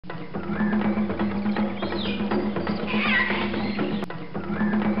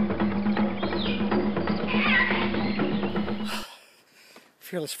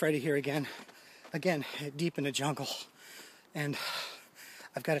Fearless Freddie here again, deep in the jungle, and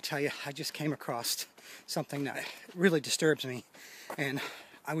I've got to tell you, I just came across something that really disturbs me, and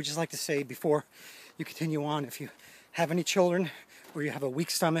I would just like to say before you continue on, if you have any children or you have a weak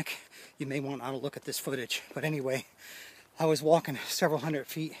stomach, you may want to look at this footage. But anyway, I was walking several hundred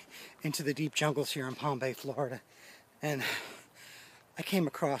feet into the deep jungles here in Palm Bay, Florida, and I came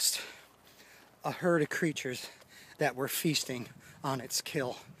across a herd of creatures that were feasting on its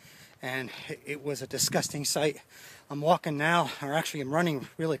kill, and it was a disgusting sight. I'm walking now, or actually I'm running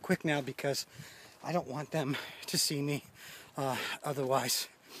really quick now because I don't want them to see me. Otherwise,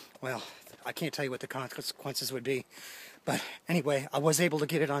 well, I can't tell you what the consequences would be. But anyway, I was able to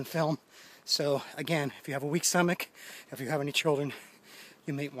get it on film. So again, if you have a weak stomach, if you have any children,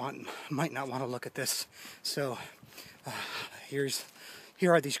 you might not want to look at this. So here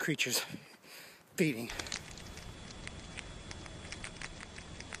are these creatures feeding.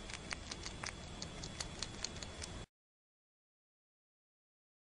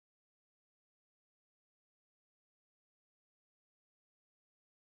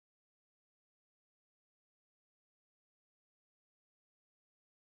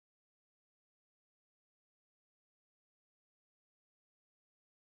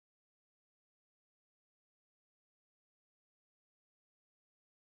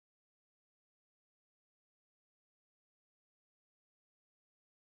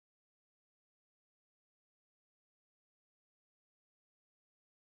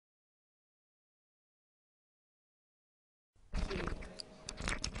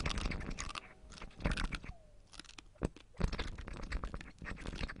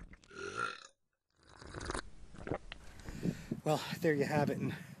 Well, there you have it,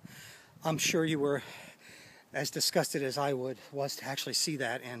 and I'm sure you were as disgusted as I was to actually see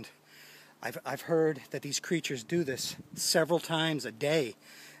that. And I've heard that these creatures do this several times a day,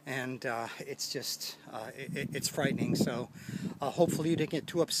 and it's just it's frightening. So hopefully you didn't get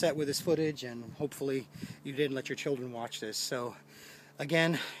too upset with this footage, and hopefully you didn't let your children watch this. So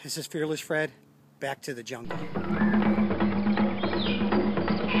again, this is Fearless Fred, back to the jungle.